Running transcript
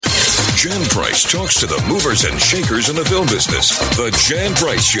Jan Price talks to the movers and shakers in the film business. The Jan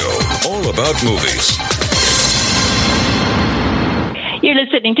Price Show, all about movies. You're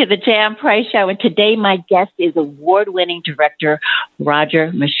listening to the Jan Price Show, and today my guest is award-winning director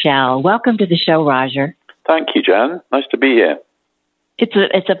Roger Michell. Welcome to the show, Roger. Thank you, Jan. Nice to be here.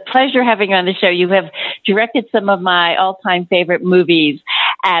 It's a pleasure having you on the show. You have directed some of my all-time favorite movies,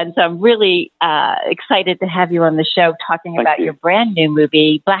 and so I'm really excited to have you on the show talking about your brand new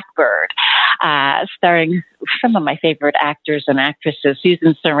movie, Blackbird, starring some of my favorite actors and actresses,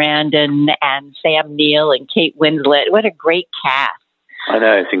 Susan Sarandon and Sam Neill and Kate Winslet. What a great cast. I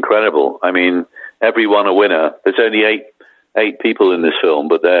know, it's incredible. I mean, everyone a winner. There's only eight people in this film,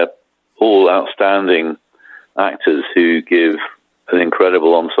 but they're all outstanding actors who give an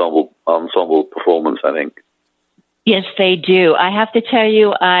incredible ensemble performance, I think. Yes, they do. I have to tell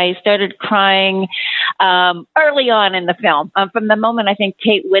you, I started crying early on in the film. From the moment I think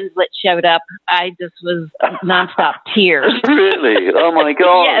Kate Winslet showed up, I just was nonstop tears. Really? Oh, my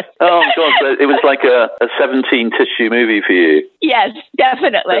God. Yes. Oh, God. It was like a 17-tissue movie for you. Yes,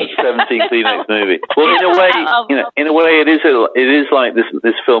 definitely. 17 Kleenex movie. Well, in a way, it is like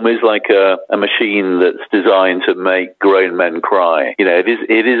this film is like a machine that's designed to make grown men cry. You know, it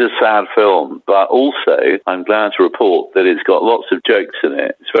is a sad film, but also I'm glad to report that it's got lots of jokes in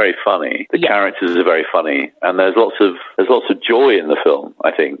it. It's very funny. The characters are very funny, and there's lots of joy in the film,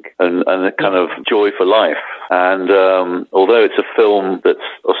 I think, and a kind of joy for life. And although it's a film that's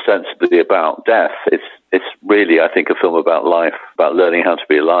ostensibly about death, it's really, I think, a film about life, about learning how to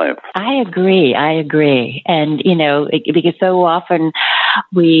be alive. I agree. And, you know, because so often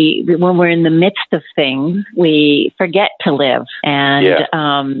when we're in the midst of things, we forget to live. And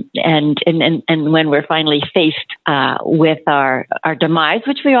when we're finally faced with our demise,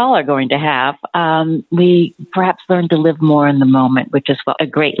 which we all are going to have, we perhaps learn to live more in the moment, which is a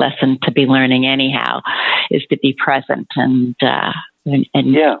great lesson to be learning anyhow, is to be present and to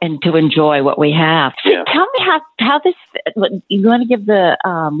enjoy what we have. So tell me how this, you want to give the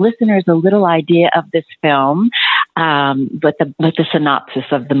listeners a little idea of this film, what the synopsis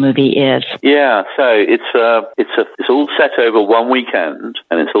of the movie is. Yeah, so it's all set over one weekend,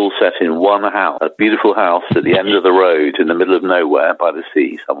 and it's all set in one house, a beautiful house at the end of the road in the middle of nowhere by the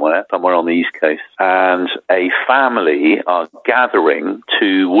sea somewhere on the East Coast. And a family are gathering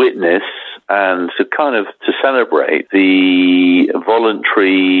to witness and to celebrate the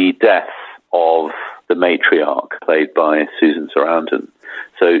voluntary death of the matriarch, played by Susan Sarandon.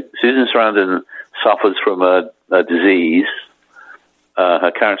 So Susan Sarandon suffers from a disease.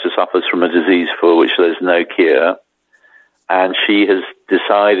 Her character suffers from a disease for which there's no cure, and she has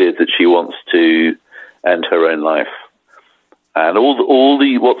decided that she wants to end her own life. And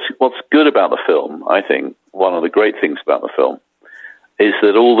what's good about the film, I think, one of the great things about the film, is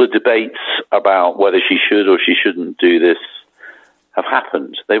that all the debates about whether she should or she shouldn't do this have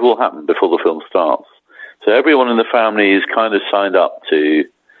happened. They've all happened before the film starts. So everyone in the family is kind of signed up to,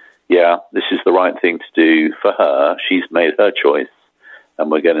 this is the right thing to do for her. She's made her choice, and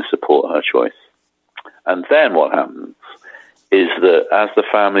we're going to support her choice. And then what happens is that as the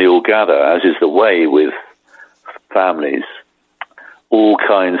family all gather, as is the way with families, all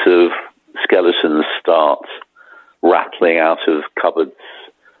kinds of skeletons start rattling out of cupboards,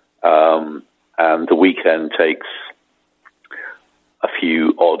 and the weekend takes a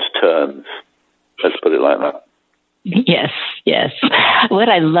few odd turns. Let's put it like that. Yes. What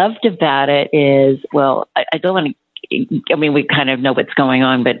I loved about it is, I don't want to, we kind of know what's going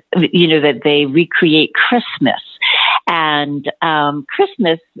on, but, you know, that they recreate Christmas. And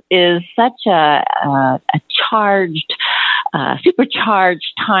Christmas is such a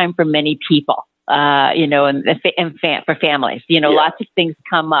supercharged time for many people. And for families, lots of things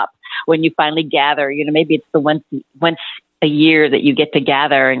come up when you finally gather. Maybe it's the once a year that you get to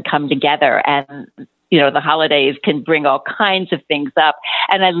gather and come together, and the holidays can bring all kinds of things up.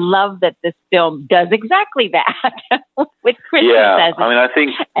 And I love that this film does exactly that with Christmas. Yeah,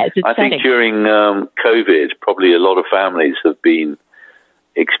 I think during COVID, probably a lot of families have been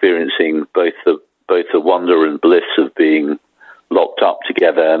experiencing both the wonder and bliss of being locked up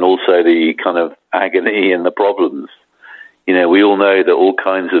together, and also the kind of agony and the problems. We all know that all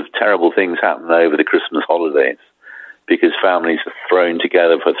kinds of terrible things happen over the Christmas holidays because families are thrown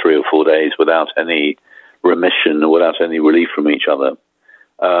together for 3 or 4 days without any remission or without any relief from each other.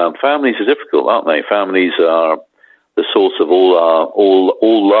 Families are difficult, aren't they? Families are the source of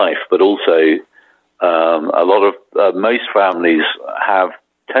all life, but also most families have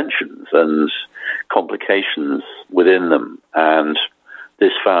tensions and complications within them, and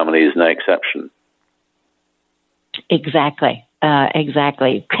this family is no exception. Exactly.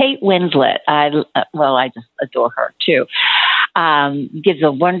 exactly. Kate Winslet, I just adore her too. Gives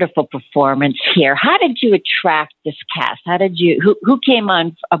a wonderful performance here. How did you attract this cast? Who came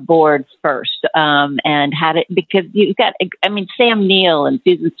on aboard first? Because you've got, Sam Neill and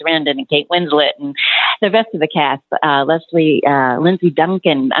Susan Sarandon and Kate Winslet and the rest of the cast, Lindsay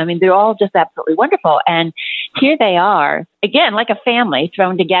Duncan. They're all just absolutely wonderful. And here they are, again, like a family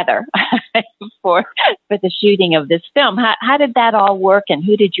thrown together for the shooting of this film. How did that all work, and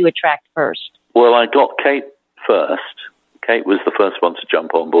who did you attract first? Well, I got Kate first. Kate was the first one to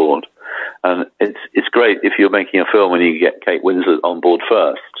jump on board. And it's great if you're making a film and you get Kate Winslet on board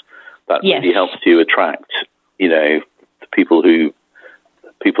first. That really helps you attract, the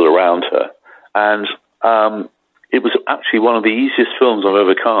people around her. And it was actually one of the easiest films I've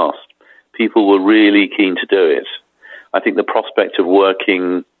ever cast. People were really keen to do it. I think the prospect of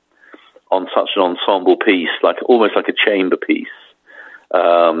working on such an ensemble piece, almost like a chamber piece,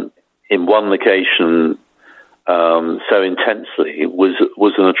 in one location so intensely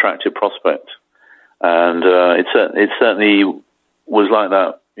was an attractive prospect. And it certainly was like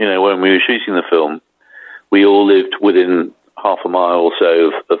that. When we were shooting the film, we all lived within half a mile or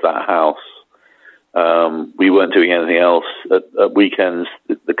so of that house. We weren't doing anything else. At weekends,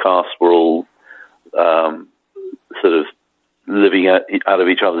 the cast were all sort of living out of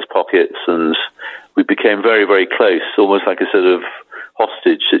each other's pockets, and we became very, very close, almost like a sort of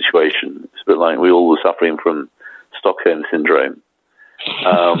hostage situation. It's a bit like we all were suffering from Stockholm syndrome.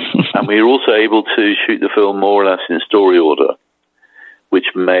 And we were also able to shoot the film more or less in story order,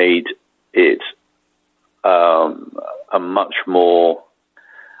 which made it a much more...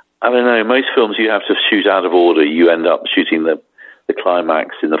 I don't know, most films you have to shoot out of order. You end up shooting the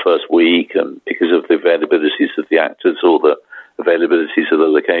climax in the first week, and because of the availabilities of the actors or the availabilities of the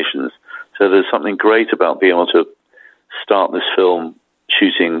locations. So there's something great about being able to start this film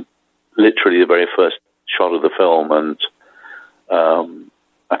shooting literally the very first shot of the film, and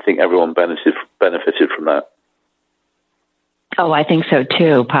I think everyone benefited from that. Oh, I think so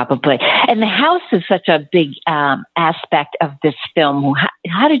too, probably. And the house is such a big aspect of this film.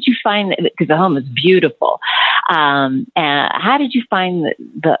 How did you find it? Because the home is beautiful. How did you find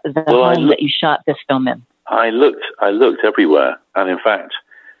the home that you shot this film in? I looked everywhere, and in fact,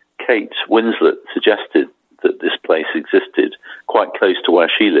 Kate Winslet suggested that this place existed quite close to where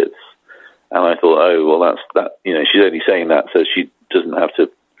she lives, and I thought, oh well, that's that. She's only saying that so she doesn't have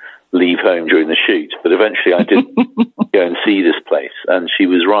to leave home during the shoot. But eventually I did go and see this place, and she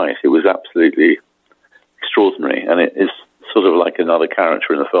was right. It was absolutely extraordinary, and it is sort of like another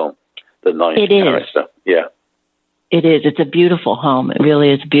character in the film, the ninth character. Yeah. It is. It's a beautiful home. It really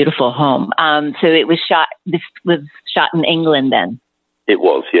is a beautiful home. This was shot in England then? It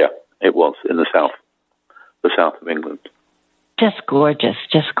was, yeah. It was in the south of England. Just gorgeous,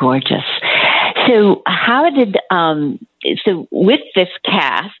 just gorgeous. So with this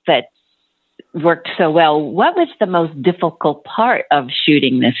cast that worked so well, what was the most difficult part of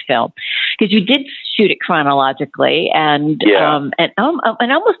shooting this film? Because you did shoot it chronologically, and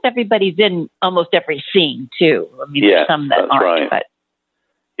almost everybody's in almost every scene too. There's some that aren't. Right. But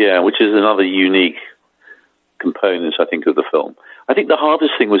yeah, which is another unique component, I think, of the film. I think the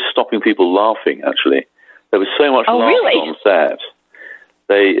hardest thing was stopping people laughing. Actually, there was so much laughter on set.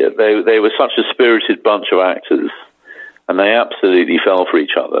 They were such a spirited bunch of actors, and they absolutely fell for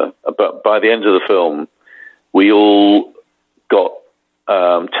each other. But by the end of the film, we all got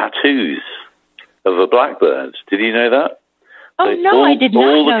tattoos of a blackbird. Did you know that? Oh, no, I did not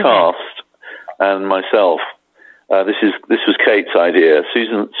know that. All the cast and myself. This was Kate's idea.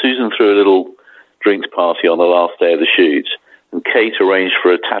 Susan threw a little drinks party on the last day of the shoot, and Kate arranged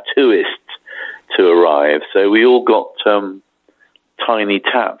for a tattooist to arrive. So we all got tiny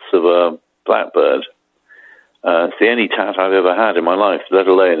tats of a blackbird. It's the only tat I've ever had in my life, let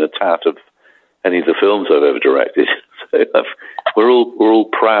alone a tat of any of the films I've ever directed. So we're all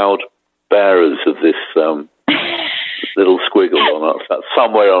proud bearers of this little squiggle on us. That's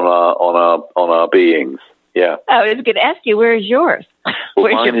somewhere on our beings. Yeah. I was going to ask you, where is yours?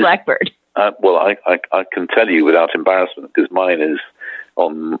 Where's your blackbird? I can tell you without embarrassment, because mine is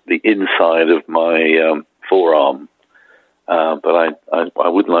on the inside of my forearm. But I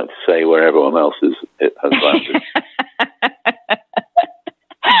wouldn't like to say where everyone else has landed.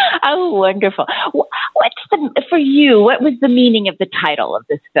 Oh, wonderful. For you, what was the meaning of the title of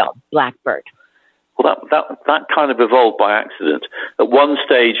this film, Blackbird? Well, that kind of evolved by accident. At one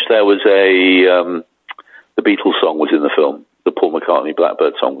stage, there was the Beatles song was in the film. The Paul McCartney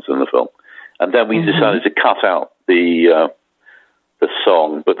Blackbird song was in the film. And then we decided to cut out the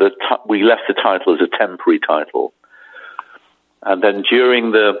song, but we left the title as a temporary title. And then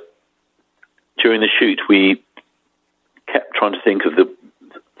during the shoot, we kept trying to think of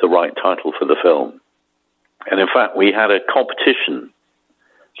the right title for the film. And in fact, we had a competition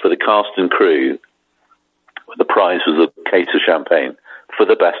for the cast and crew. The prize was a case of champagne for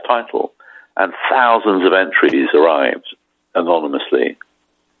the best title. And thousands of entries arrived anonymously.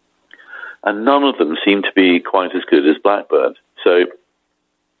 And none of them seemed to be quite as good as Blackbird. So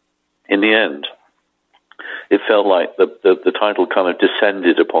in the end, it felt like the title kind of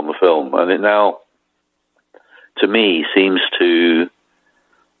descended upon the film. And it now, to me, seems to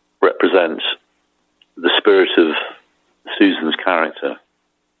represent the spirit of Susan's character.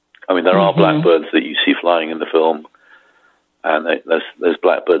 I mean, there are blackbirds that you see flying in the film, and there's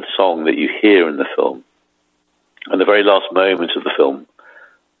Blackbird's song that you hear in the film. And the very last moment of the film,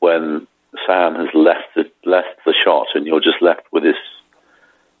 when Sam has left the shot, and you're just left with this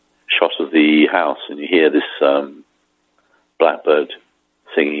shot of the house, and you hear this blackbird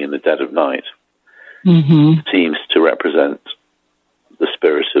singing in the dead of night, seems to represent the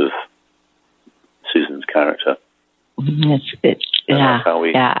spirit of Susan's character. That's how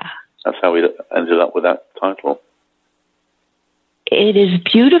we ended up with that title. It is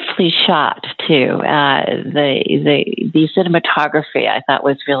beautifully shot too. The cinematography I thought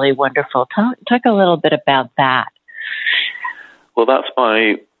was really wonderful. Talk a little bit about that. Well, that's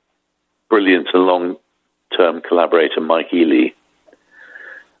my brilliant and long-term collaborator, Mike Ely,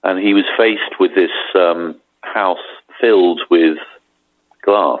 and he was faced with this house filled with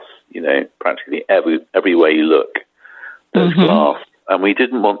glass. You know, practically every way you look, there's glass. And we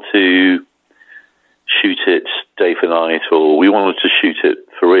didn't want to shoot it day for night, or we wanted to shoot it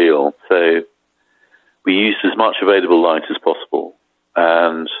for real. So we used as much available light as possible.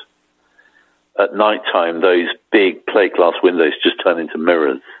 And at night time, those big plate glass windows just turn into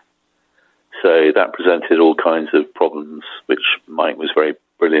mirrors. So that presented all kinds of problems, which Mike was very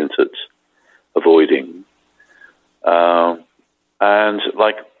brilliant at avoiding. And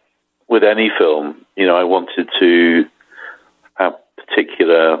like with any film, you know, I wanted to have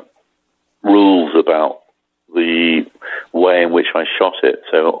particular rules about the way in which I shot it.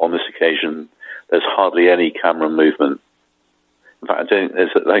 So on this occasion, there's hardly any camera movement. In fact, I think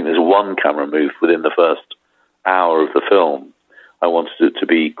there's one camera move within the first hour of the film. I wanted it to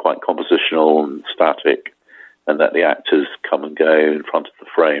be quite compositional and static, and let the actors come and go in front of the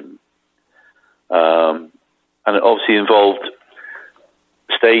frame. And it obviously involved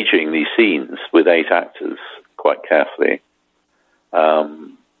staging these scenes with 8 actors quite carefully.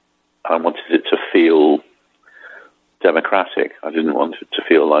 I wanted it to feel democratic. I didn't want it to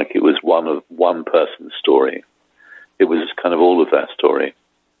feel like it was one person's story. It was kind of all of their story.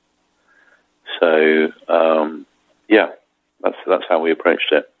 So, that's how we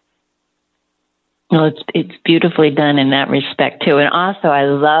approached it. Well, it's beautifully done in that respect too, and also I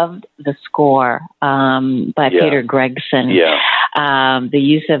loved the score by Peter Gregson. Yeah, the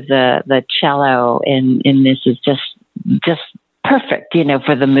use of the cello in this is just perfect, you know,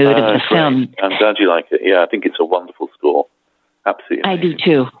 for the mood of the film. I'm glad you like it. Yeah, I think it's a wonderful score. Absolutely, I do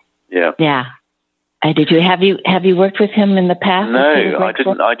too. Yeah, I do too. Have you worked with him in the past? No, I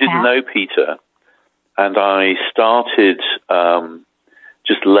didn't. I didn't know Peter, and I started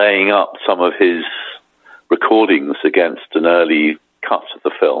just laying up some of his recordings against an early cut of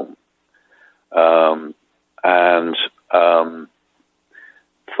the film, and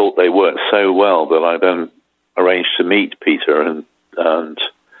thought they worked so well that I then arranged to meet Peter and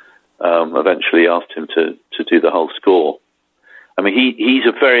eventually asked him to do the whole score. I mean, he's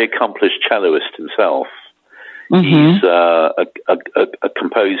a very accomplished celloist himself. He's a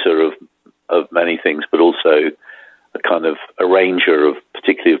composer of many things, but also a kind of arranger of,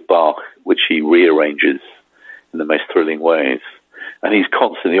 particularly of Bach, which he rearranges in the most thrilling ways. And he's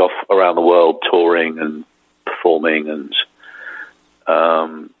constantly off around the world touring and performing,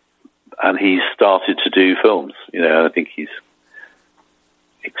 and he's started to do films. You know, I think he's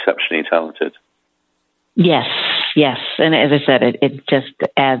exceptionally talented. Yes. And as I said, it just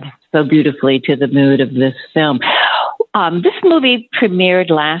adds so beautifully to the mood of this film. This movie premiered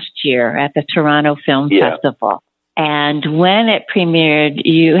last year at the Toronto Film Festival. And when it premiered,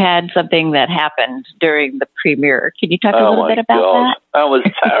 you had something that happened during the premiere. Can you talk a little bit about that? That was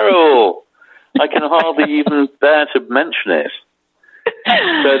terrible. I can hardly even bear to mention it.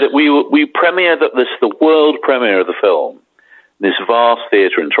 So that we premiered the world premiere of the film, this vast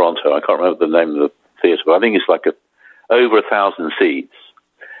theatre in Toronto. I can't remember the name of the theatre, but I think it's like over 1,000 seats.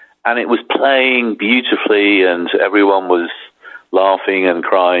 And it was playing beautifully, and everyone was laughing and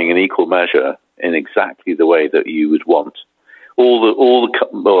crying in equal measure in exactly the way that you would want.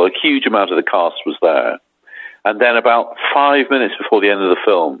 A huge amount of the cast was there, And then about 5 minutes before the end of the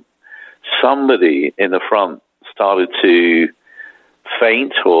film, somebody in the front started to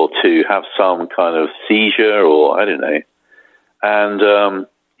faint or to have some kind of seizure or I don't know. And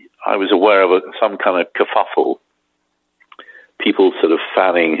I was aware of some kind of kerfuffle. People sort of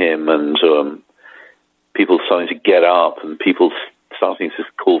fanning him and people starting to get up and people starting to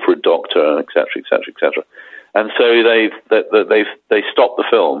call for a doctor, et cetera, et cetera, et cetera. And so they stopped the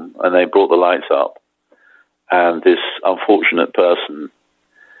film and they brought the lights up. And this unfortunate person,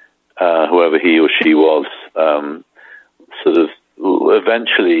 whoever he or she was, sort of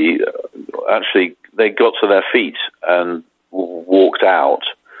eventually, actually, they got to their feet and walked out,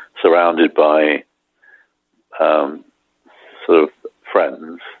 surrounded by sort of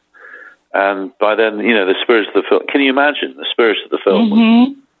friends. And by then, the spirit of the film. Can you imagine the spirit of the film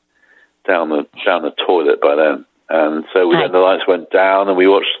was down the toilet by then? And so then the lights went down, and we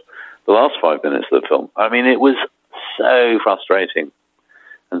watched the last 5 minutes of the film. I mean, it was so frustrating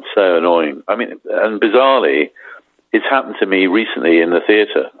and so annoying. I mean, and bizarrely, it's happened to me recently in the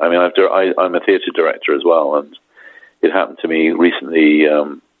theatre. I mean, I'm a theatre director as well, and it happened to me recently.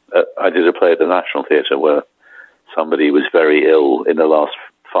 I did a play at the National Theatre where somebody was very ill in the last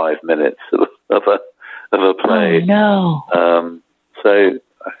 5 minutes of a play. Oh, no. So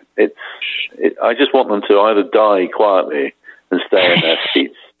I just want them to either die quietly and stay in their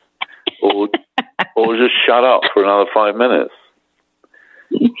seats, or just shut up for another 5 minutes,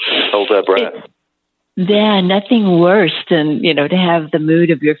 hold their breath. Yeah, nothing worse than, to have the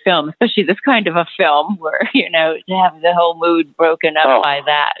mood of your film, especially this kind of a film where, to have the whole mood broken up by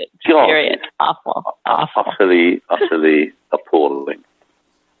that. It's awful. Utterly appalling.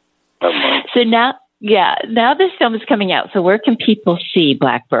 So now this film is coming out. So where can people see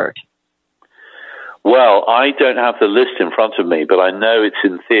Blackbird? Well, I don't have the list in front of me, but I know it's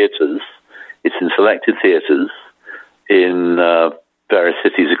in theatres. It's in selected theatres in various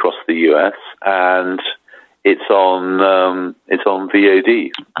cities across the US, and it's on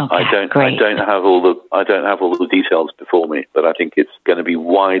VOD. Okay, I great. don't have all the details before me, but I think it's going to be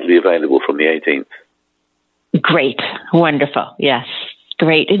widely available from the 18th. Great, wonderful, yes.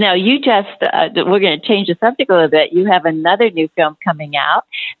 Great. Now, you just, we're going to change the subject a little bit. You have another new film coming out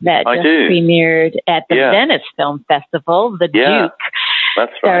that premiered at the Venice Film Festival, The Duke.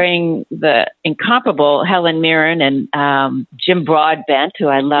 That's right. Starring the incomparable Helen Mirren and Jim Broadbent, who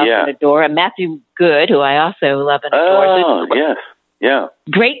I love and adore, and Matthew Good, who I also love and adore. Oh, yes. Yeah.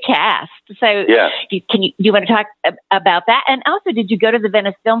 Great cast. So you want to talk about that? And also, did you go to the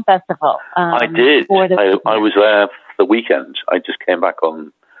Venice Film Festival? I did. I was there for the weekend. I just came back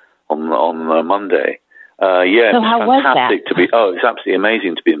on Monday. So how was that? It's absolutely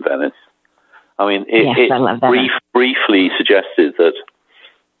amazing to be in Venice. I mean, it briefly suggested that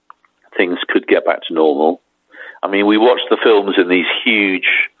things could get back to normal. I mean, we watched the films in these huge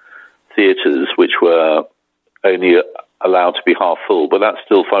theatres, which were only allowed to be half full, but that's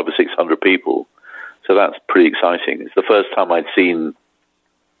still 500 or 600 people. So that's pretty exciting. It's the first time I'd seen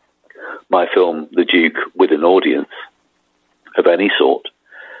my film, The Duke, with an audience of any sort.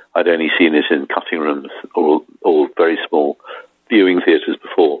 I'd only seen it in cutting rooms or very small viewing theatres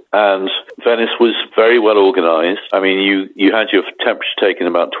before. And Venice was very well organised. I mean, you had your temperature taken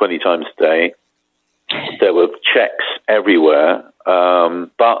about 20 times a day. There were checks everywhere,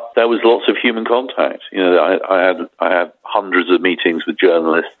 but there was lots of human contact. I had hundreds of meetings with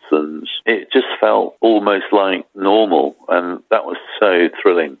journalists, and it just felt almost like normal, and that was so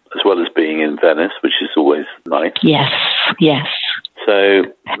thrilling, as well as being in Venice, which is always nice. Yes. So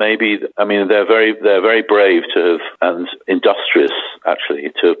maybe, I mean, they're very brave to have, and industrious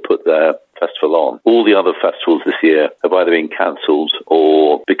actually, to have put their festival on. All the other festivals this year have either been cancelled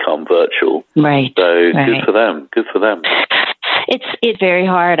or become virtual. Right. So good for them. Good for them. It's very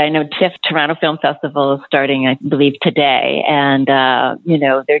hard. I know TIFF, Toronto Film Festival, is starting, I believe, today, and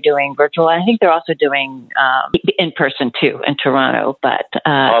they're doing virtual. I think they're also doing in person too in Toronto. But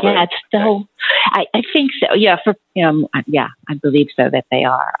it's still. I think so. Yeah, I believe so that they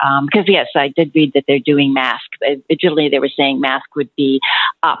are. Because yes, I did read that they're doing mask. Originally, they were saying mask would be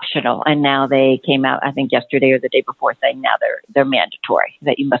optional, and now they came out, I think yesterday or the day before, saying now they're mandatory,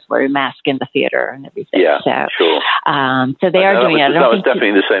 that you must wear a mask in the theater and everything. Yeah, so, sure. So they are doing it. That was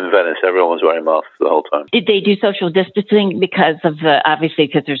definitely the same in Venice. Everyone was wearing masks the whole time. Did they do social distancing because of the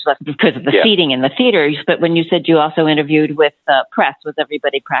seating in the theaters? But when you said you also interviewed with press, was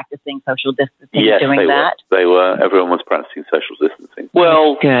everybody practicing social distancing? Yes, doing that? They were. Everyone was practicing social distancing.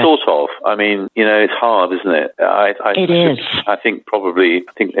 Well, sort of. I mean, it's hard, isn't it? It is. I think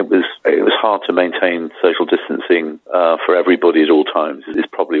it was hard to maintain social distancing for everybody at all times. Is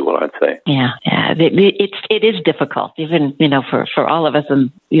probably what I'd say. Yeah. It is difficult, even for all of us,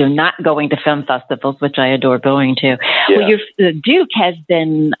 and not going to film festivals, which I adore going to. Yeah. Well, the Duke has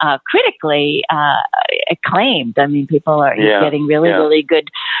been critically acclaimed. I mean, people are getting really good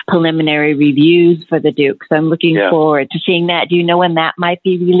preliminary reviews for the Duke. So I'm looking forward to seeing that. Do you know when that might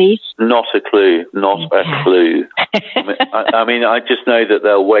be released? Not a clue. A clue. I just know that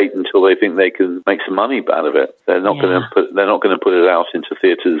they'll wait until they think they can make some money out of it. They're not going to put it out into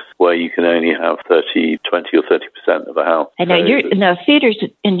theaters where you can only have 20 or 30% of a house. I know theaters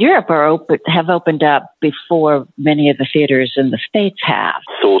in Europe have opened up before many of the theaters in the States have.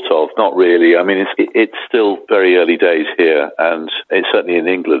 Sort of, not really. I mean, it's still very early days here, and it's certainly in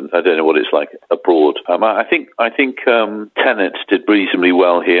England. I don't know what it's like abroad. I think Tenet did reasonably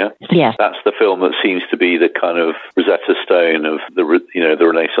well here. Yes, that's the film that seems to be the kind of Rosetta Stone of the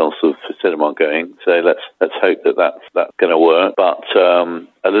Renaissance of cinema going. So let's hope that that's going to work. But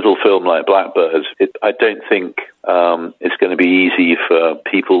a little film like Blackbird, I don't think it's going to be easy for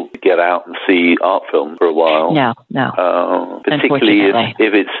people to get out and see art films for a while. No. Particularly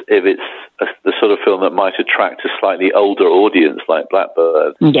if it's the sort of film that might attract a slightly older audience like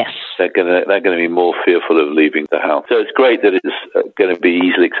Blackbird. Yes, they're going to be more fearful of leaving the house. So it's great that it's going to be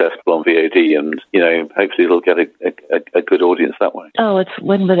easily accessible on VOD, and hopefully it'll get a good audience that way. Oh, it's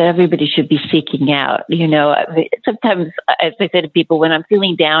one that everybody should be seeking out. Sometimes, as I say to people, when I'm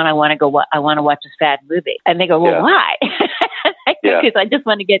feeling down, I want to watch a sad movie, and they go, "Well, why?" Because I just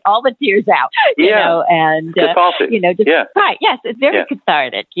want to get all the tears out, and cathartic. Right? Yes, it's very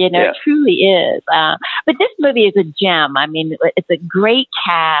cathartic. It truly is. But this movie is a gem. I mean, it's a great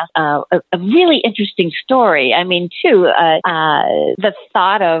cast, a really interesting story. I mean, too, the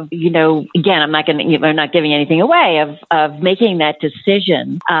thought of again, I'm not giving anything away of making that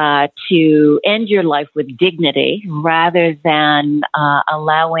decision to end your life with dignity rather than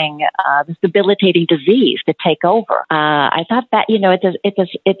allowing this debilitating disease to take over. I thought that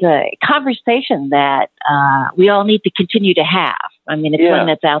it's a conversation that we all need to continue to have. I mean, it's one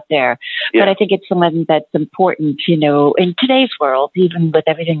that's out there, but I think it's someone that's important, in today's world, even with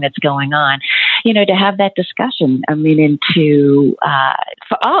everything that's going on, to have that discussion. I mean,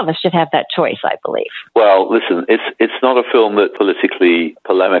 for all of us should have that choice, I believe. Well, listen, it's not a film that's politically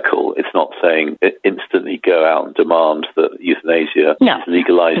polemical. It's not saying instantly go out and demand that euthanasia is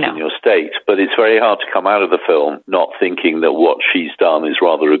legalized in your state, but it's very hard to come out of the film not thinking that what she's done is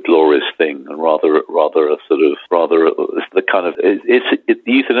rather a glorious thing and rather the kind of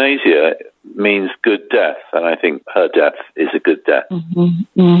euthanasia means good death, and I think her death is a good death.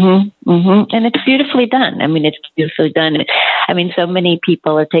 And it's beautifully done. I mean, it's beautifully done. I mean, so many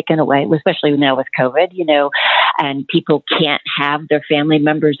people are taken away, especially now with COVID, and people can't have their family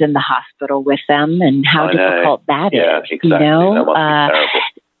members in the hospital with them, and how difficult that is. Exactly. That must be terrible.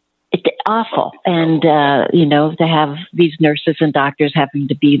 It's awful. And, to have these nurses and doctors having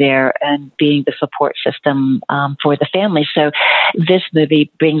to be there and being the support system for the family. So this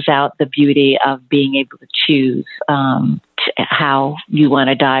movie brings out the beauty of being able to choose how you want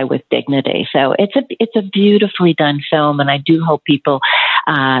to die with dignity. So it's a beautifully done film, and I do hope people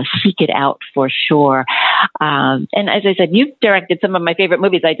seek it out for sure. And as I said, you've directed some of my favorite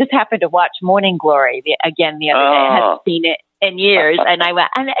movies. I just happened to watch Morning Glory the other day. I haven't seen it in years, and I went,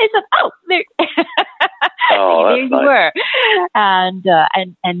 and it's there. There you were. And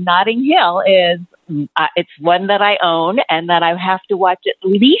Notting Hill is it's one that I own and that I have to watch at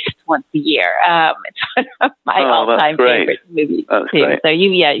least once a year. It's one of my all-time favorite movies too. Great. So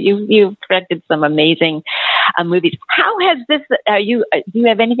you've directed some amazing movies. How has this? Do you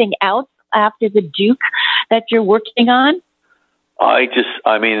have anything else after The Duke that you're working on?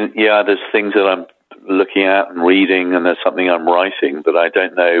 There's things that I'm looking at and reading, and there's something I'm writing, but I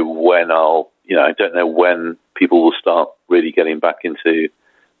don't know when I don't know when people will start really getting back into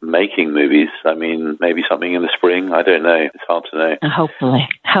making movies. I mean, maybe something in the spring. I don't know. It's hard to know. Hopefully.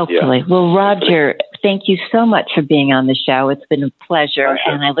 Yeah. Well, Roger, thank you so much for being on the show. It's been a pleasure,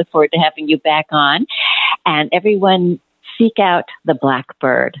 and I look forward to having you back on. And everyone, seek out The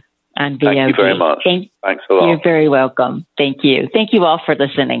Blackbird on VOD. Thank you very much. Thanks a lot. You're very welcome. Thank you. Thank you all for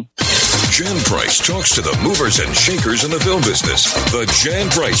listening. Jan Price talks to the movers and shakers in the film business. The Jan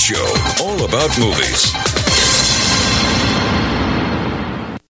Price Show, all about movies.